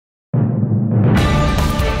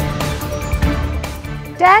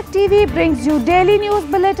Tag TV brings you daily news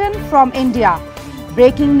bulletin from India.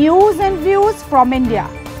 Breaking news and views from India.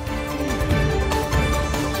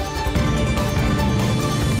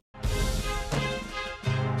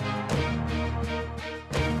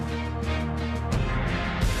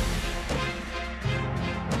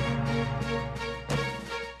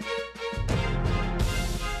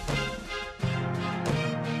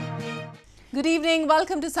 Good evening.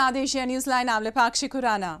 Welcome to SANewsline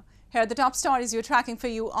Apr26. Here are the top stories we're tracking for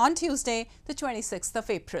you on Tuesday, the 26th of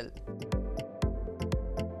April.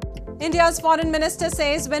 India's foreign minister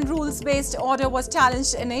says when rules-based order was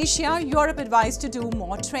challenged in Asia, Europe advised to do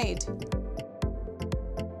more trade.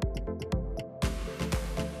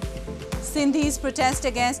 Sindhis protest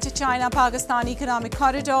against China-Pakistan economic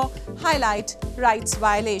corridor highlight rights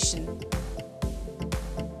violation.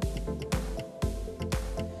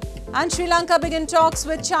 And Sri Lanka begin talks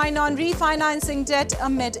with China on refinancing debt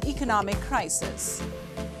amid economic crisis.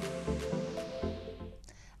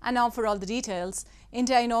 And now for all the details.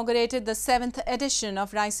 India inaugurated the 7th edition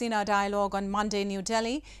of Raisina Dialogue on Monday in New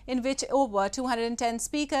Delhi, in which over 210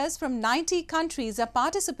 speakers from 90 countries are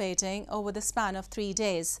participating over the span of 3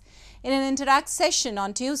 days. In an interact session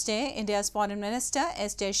on Tuesday, India's Foreign Minister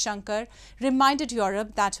S. Jaishankar reminded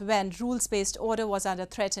Europe that when rules-based order was under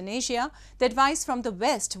threat in Asia, the advice from the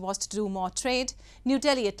West was to do more trade. New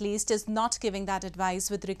Delhi, at least, is not giving that advice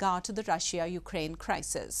with regard to the Russia-Ukraine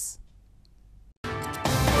crisis.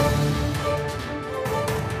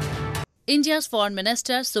 India's Foreign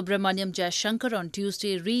Minister Subramaniam Jaishankar on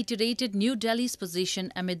Tuesday reiterated New Delhi's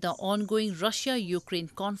position amid the ongoing Russia-Ukraine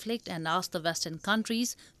conflict and asked the Western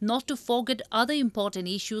countries not to forget other important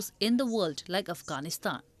issues in the world like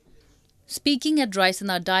Afghanistan. Speaking at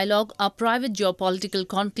Raisina Dialogue, a private geopolitical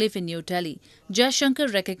conclave in New Delhi,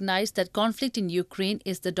 Jaishankar recognized that conflict in Ukraine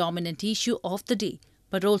is the dominant issue of the day,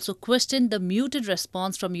 but also questioned the muted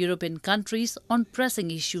response from European countries on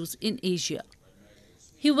pressing issues in Asia.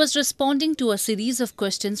 He was responding to a series of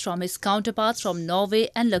questions from his counterparts from Norway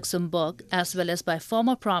and Luxembourg, as well as by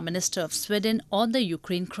former Prime Minister of Sweden on the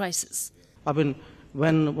Ukraine crisis. I mean,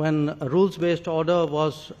 when a rules-based order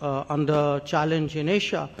was under challenge in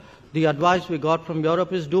Asia, the advice we got from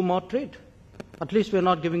Europe is do more trade. At least we're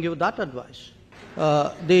not giving you that advice.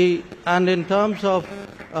 And in terms of,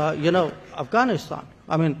 Afghanistan,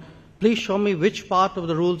 I mean, please show me which part of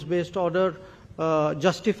the rules-based order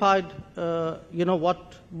justified,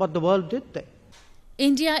 what the world did there.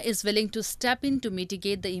 India is willing to step in to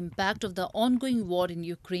mitigate the impact of the ongoing war in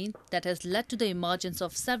Ukraine that has led to the emergence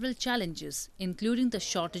of several challenges, including the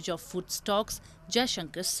shortage of food stocks,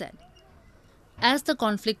 Jaishankar said. As the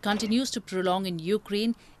conflict continues to prolong in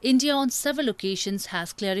Ukraine, India on several occasions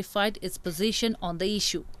has clarified its position on the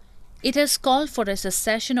issue. It has called for a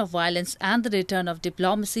cessation of violence and the return of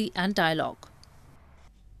diplomacy and dialogue.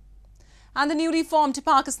 And the newly formed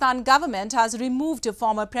Pakistan government has removed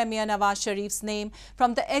former Premier Nawaz Sharif's name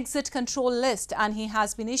from the exit control list and he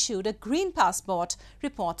has been issued a green passport,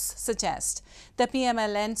 reports suggest. The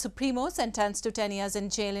PMLN Supremo, sentenced to 10 years in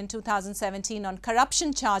jail in 2017 on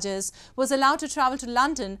corruption charges, was allowed to travel to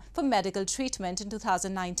London for medical treatment in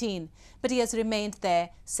 2019, but he has remained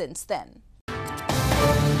there since then.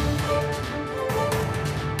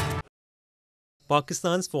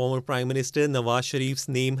 Pakistan's former Prime Minister Nawaz Sharif's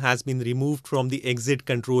name has been removed from the exit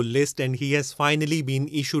control list and he has finally been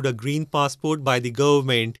issued a green passport by the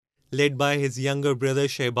government, led by his younger brother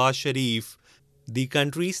Shehbaz Sharif, the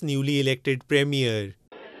country's newly elected premier.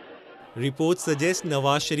 Reports suggest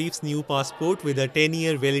Nawaz Sharif's new passport with a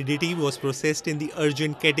 10-year validity was processed in the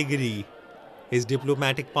urgent category. His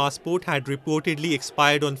diplomatic passport had reportedly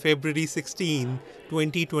expired on February 16,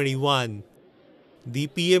 2021. The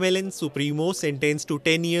PMLN Supremo, sentenced to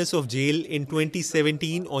 10 years of jail in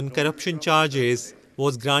 2017 on corruption charges,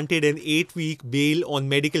 was granted an 8-week bail on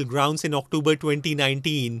medical grounds in October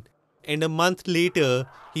 2019, and a month later,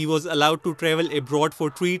 he was allowed to travel abroad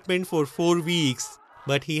for treatment for 4 weeks,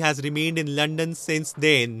 but he has remained in London since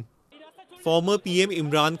then. Former PM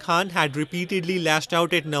Imran Khan had repeatedly lashed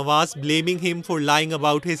out at Nawaz, blaming him for lying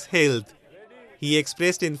about his health. He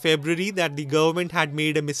expressed in February that the government had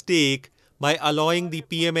made a mistake by allowing the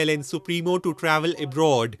PMLN Supremo to travel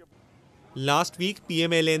abroad. Last week,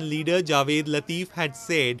 PMLN leader Javed Latif had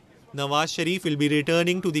said Nawaz Sharif will be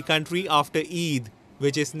returning to the country after Eid,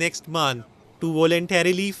 which is next month, to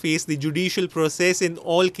voluntarily face the judicial process in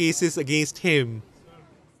all cases against him.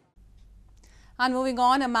 And moving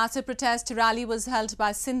on, a massive protest rally was held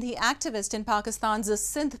by Sindhi activists in Pakistan's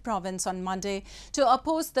Sindh province on Monday to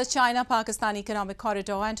oppose the China-Pakistan Economic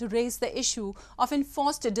Corridor and to raise the issue of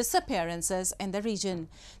enforced disappearances in the region.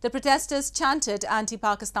 The protesters chanted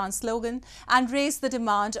anti-Pakistan slogan and raised the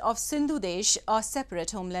demand of Sindhu Desh, a separate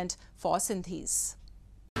homeland for Sindhis.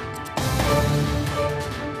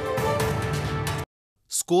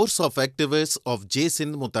 Scores of activists of Jai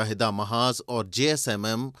Sindh Mutahida Mahaz or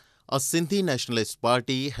JSMM, a Sindhi nationalist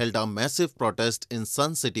party, held a massive protest in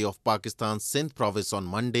Sun City of Pakistan's Sindh province on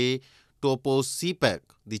Monday to oppose CPEC,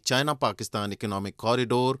 the China-Pakistan Economic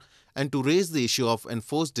Corridor, and to raise the issue of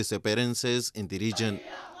enforced disappearances in the region.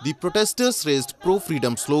 The protesters raised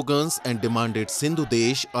pro-freedom slogans and demanded Sindhu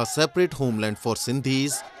Desh, a separate homeland for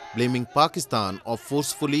Sindhis, blaming Pakistan of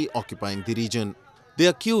forcefully occupying the region. They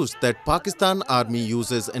accused that Pakistan Army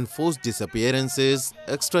uses enforced disappearances,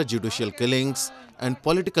 extrajudicial killings, and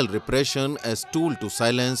political repression as tool to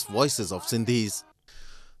silence voices of Sindhis.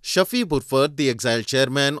 Shafi Burfat, the exiled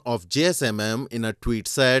chairman of JSMM, in a tweet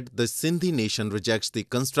said the Sindhi nation rejects the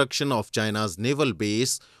construction of China's naval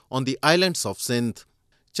base on the islands of Sindh.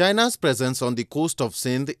 China's presence on the coast of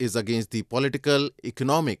Sindh is against the political,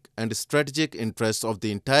 economic and strategic interests of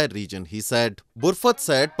the entire region, he said. Burfat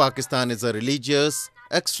said Pakistan is a religious,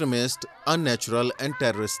 extremist, unnatural and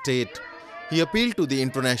terrorist state. He appealed to the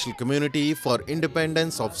international community for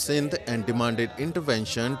independence of Sindh and demanded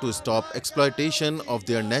intervention to stop exploitation of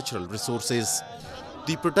their natural resources.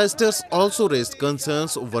 The protesters also raised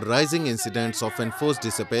concerns over rising incidents of enforced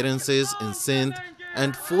disappearances in Sindh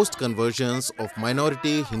and forced conversions of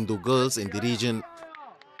minority Hindu girls in the region.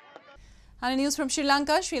 And in news from Sri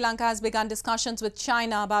Lanka has begun discussions with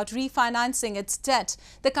China about refinancing its debt,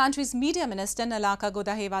 the country's media minister Nalaka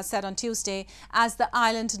Godaheva said on Tuesday, as the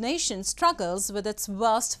island nation struggles with its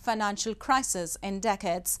worst financial crisis in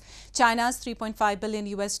decades. China's $3.5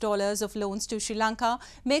 billion of loans to Sri Lanka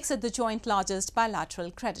makes it the joint largest bilateral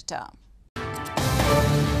creditor.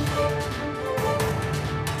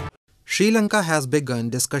 Sri Lanka has begun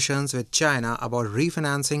discussions with China about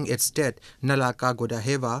refinancing its debt, Nalaka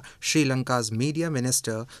Godaheva, Sri Lanka's media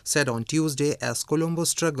minister, said on Tuesday as Colombo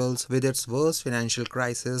struggles with its worst financial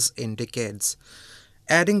crisis in decades.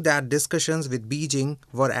 Adding that discussions with Beijing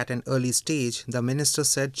were at an early stage, the minister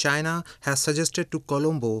said China has suggested to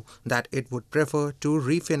Colombo that it would prefer to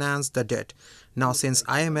refinance the debt. Now, since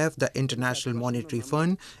IMF, the International Monetary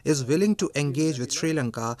Fund, is willing to engage with Sri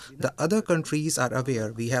Lanka, the other countries are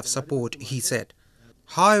aware we have support, he said.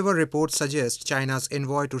 However, reports suggest China's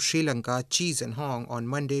envoy to Sri Lanka, Chi Zhenhong, on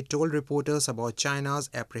Monday told reporters about China's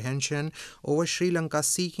apprehension over Sri Lanka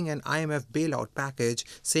seeking an IMF bailout package,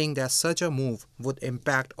 saying that such a move would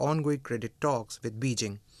impact ongoing credit talks with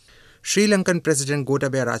Beijing. Sri Lankan President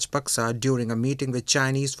Gotabaya Rajapaksa, during a meeting with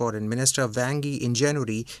Chinese Foreign Minister Wang Yi in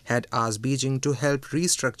January, had asked Beijing to help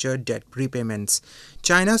restructure debt repayments.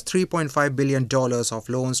 China's $3.5 billion of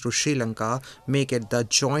loans to Sri Lanka make it the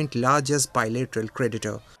joint largest bilateral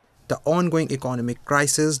creditor. The ongoing economic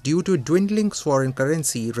crisis due to dwindling foreign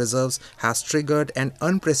currency reserves has triggered an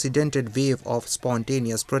unprecedented wave of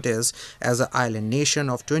spontaneous protests as the island nation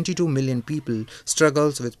of 22 million people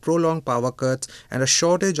struggles with prolonged power cuts and a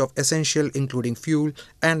shortage of essential including fuel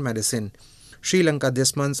and medicine. Sri Lanka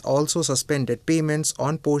this month also suspended payments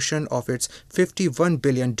on portion of its $51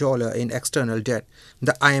 billion in external debt.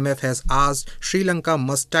 The IMF has asked Sri Lanka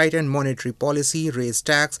must tighten monetary policy, raise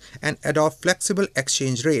tax and adopt flexible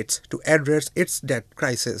exchange rates to address its debt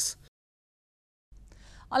crisis.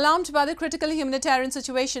 Alarmed by the critical humanitarian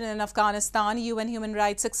situation in Afghanistan, UN human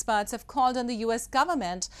rights experts have called on the US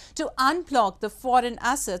government to unblock the foreign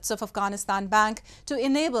assets of Afghanistan Bank to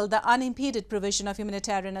enable the unimpeded provision of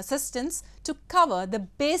humanitarian assistance to cover the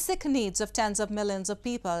basic needs of tens of millions of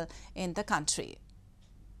people in the country.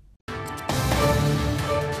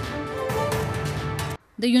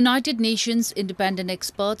 The United Nations independent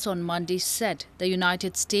experts on Monday said the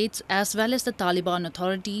United States as well as the Taliban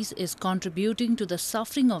authorities is contributing to the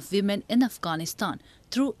suffering of women in Afghanistan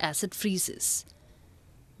through asset freezes.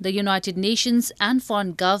 The United Nations and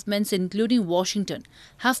foreign governments, including Washington,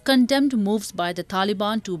 have condemned moves by the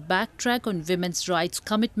Taliban to backtrack on women's rights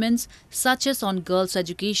commitments, such as on girls'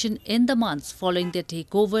 education in the months following their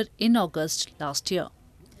takeover in August last year.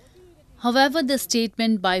 However, the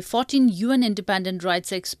statement by 14 UN independent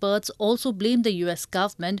rights experts also blamed the US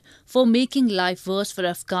government for making life worse for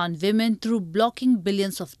Afghan women through blocking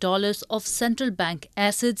billions of dollars of central bank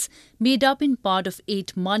assets made up in part of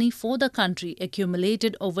aid money for the country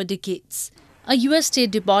accumulated over decades. A U.S.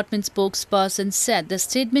 State Department spokesperson said the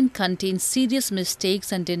statement contained serious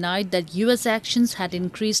mistakes and denied that U.S. actions had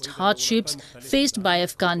increased hardships faced by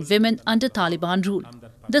Afghan women under Taliban rule.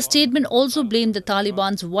 The statement also blamed the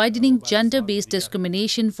Taliban's widening gender-based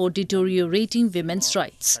discrimination for deteriorating women's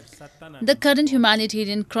rights. The current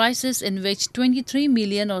humanitarian crisis, in which 23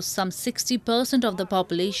 million or some 60% of the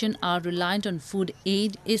population are reliant on food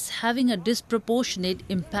aid, is having a disproportionate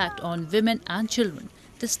impact on women and children,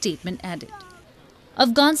 the statement added.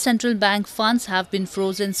 Afghan central bank funds have been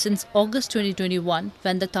frozen since August 2021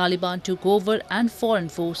 when the Taliban took over and foreign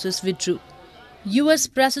forces withdrew. US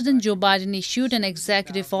President Joe Biden issued an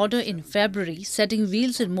executive order in February setting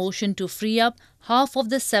wheels in motion to free up half of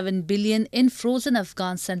the $7 billion in frozen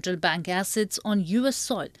Afghan central bank assets on US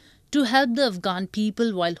soil to help the Afghan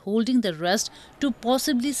people while holding the rest to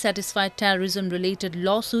possibly satisfy terrorism-related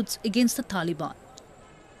lawsuits against the Taliban.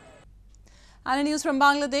 And in news from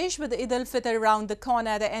Bangladesh, with Eid al-Fitr around the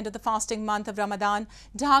corner at the end of the fasting month of Ramadan,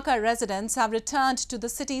 Dhaka residents have returned to the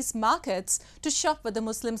city's markets to shop for the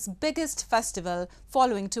Muslims' biggest festival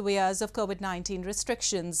following 2 years of COVID-19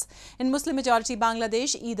 restrictions. In Muslim-majority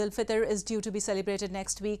Bangladesh, Eid al-Fitr is due to be celebrated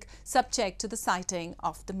next week, subject to the sighting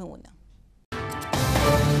of the moon.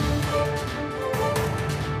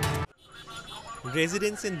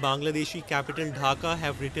 Residents in Bangladeshi capital Dhaka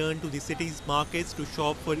have returned to the city's markets to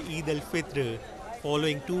shop for Eid al-Fitr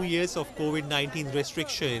following 2 years of COVID-19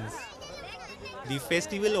 restrictions. The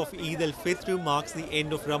festival of Eid al-Fitr marks the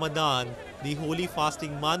end of Ramadan, the holy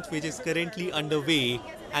fasting month which is currently underway,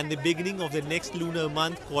 and the beginning of the next lunar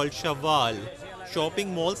month called Shawwal.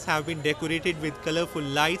 Shopping malls have been decorated with colorful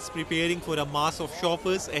lights, preparing for a mass of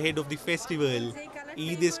shoppers ahead of the festival.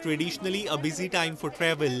 Eid is traditionally a busy time for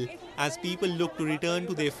travel as people look to return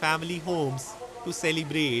to their family homes to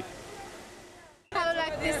celebrate. ভালো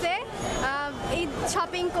লাগতেছে Eid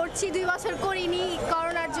shopping করছি 2 বছর করিনি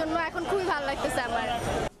করোনার জন্য এখন খুবই ভালো লাগতেছে আমার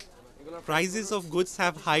Prices of goods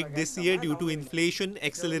have hiked this year due to inflation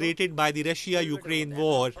accelerated by the Russia-Ukraine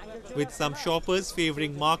war, with some shoppers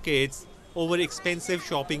favoring markets over expensive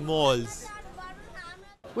shopping malls.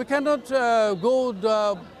 We cannot go the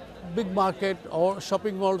big market or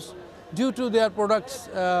shopping malls due to their products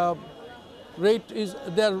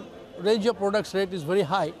their range of products rate is very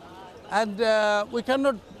high, and we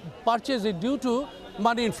cannot purchase it due to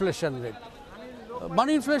money inflation rate.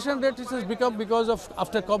 Money inflation rate has become because of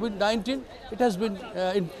after COVID-19 it has been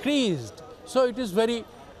increased, so it is very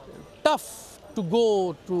tough to go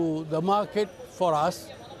to the market for us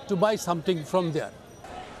to buy something from there.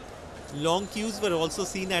 Long queues were also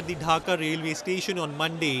seen at the Dhaka railway station on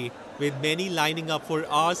Monday, with many lining up for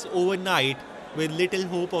hours overnight with little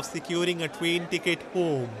hope of securing a train ticket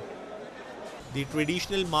home. The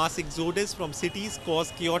traditional mass exodus from cities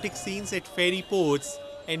caused chaotic scenes at ferry ports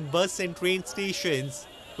and bus and train stations,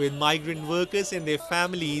 with migrant workers and their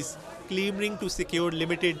families clamoring to secure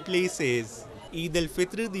limited places. Eid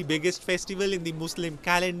al-Fitr, the biggest festival in the Muslim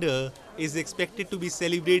calendar, is expected to be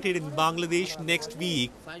celebrated in Bangladesh next week,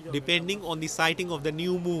 depending on the sighting of the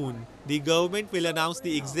new moon. The government will announce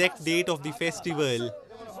the exact date of the festival.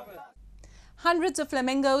 Hundreds of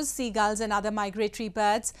flamingos, seagulls and other migratory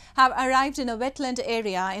birds have arrived in a wetland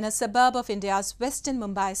area in a suburb of India's western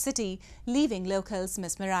Mumbai city, leaving locals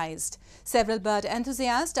mesmerized. Several bird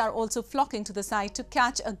enthusiasts are also flocking to the site to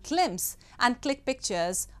catch a glimpse and click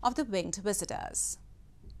pictures of the winged visitors.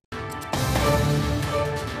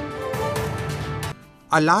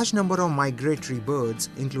 A large number of migratory birds,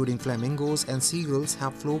 including flamingos and seagulls,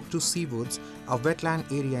 have flocked to Seawoods, a wetland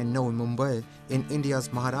area in Navi Mumbai in India's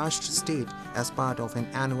Maharashtra state as part of an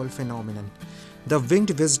annual phenomenon. The winged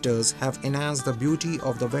visitors have enhanced the beauty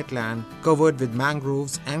of the wetland, covered with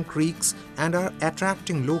mangroves and creeks, and are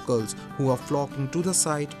attracting locals who are flocking to the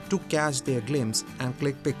site to catch their glimpse and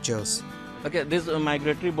click pictures. Okay, these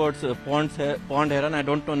migratory birds, pond heron, I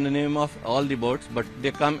don't know the name of all the birds, but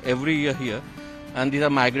they come every year here. And these are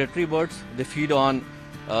migratory birds. They feed on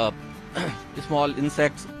small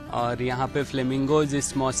insects. और यहाँ पे flamingos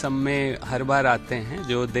इस मौसम में हर बार आते हैं,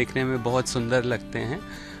 जो देखने में बहुत सुंदर लगते हैं।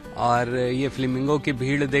 और ये फ्लेमिंगो की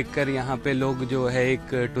भीड़ देखकर यहाँ पे लोग जो है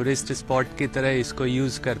एक टूरिस्ट स्पॉट की तरह इसको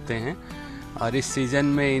यूज़ करते हैं, और इस सीज़न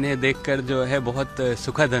में इन्हें देखकर जो है बहुत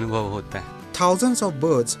सुखद अनुभव होता है। Thousands of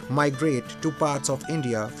birds migrate to parts of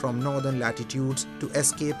India from northern latitudes to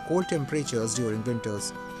escape cold temperatures during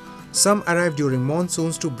winters. Some arrive during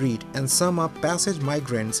monsoons to breed, and some are passage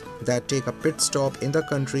migrants that take a pit stop in the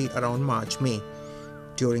country around March-May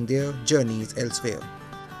during their journeys elsewhere.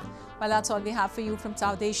 Well, that's all we have for you from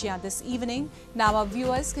South Asia this evening. Now our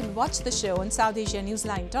viewers can watch the show on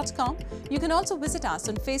SouthAsiaNewsline.com. You can also visit us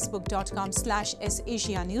on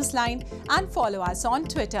Facebook.com/SAsiaNewsline and follow us on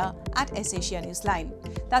Twitter @SAsiaNewsline.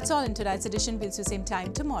 That's all in tonight's edition. We'll see you same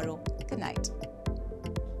time tomorrow. Good night.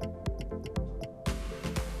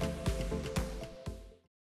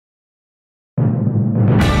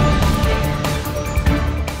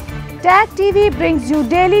 Tag TV brings you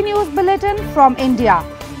daily news bulletin from India.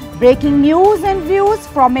 Breaking news and views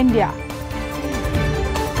from India.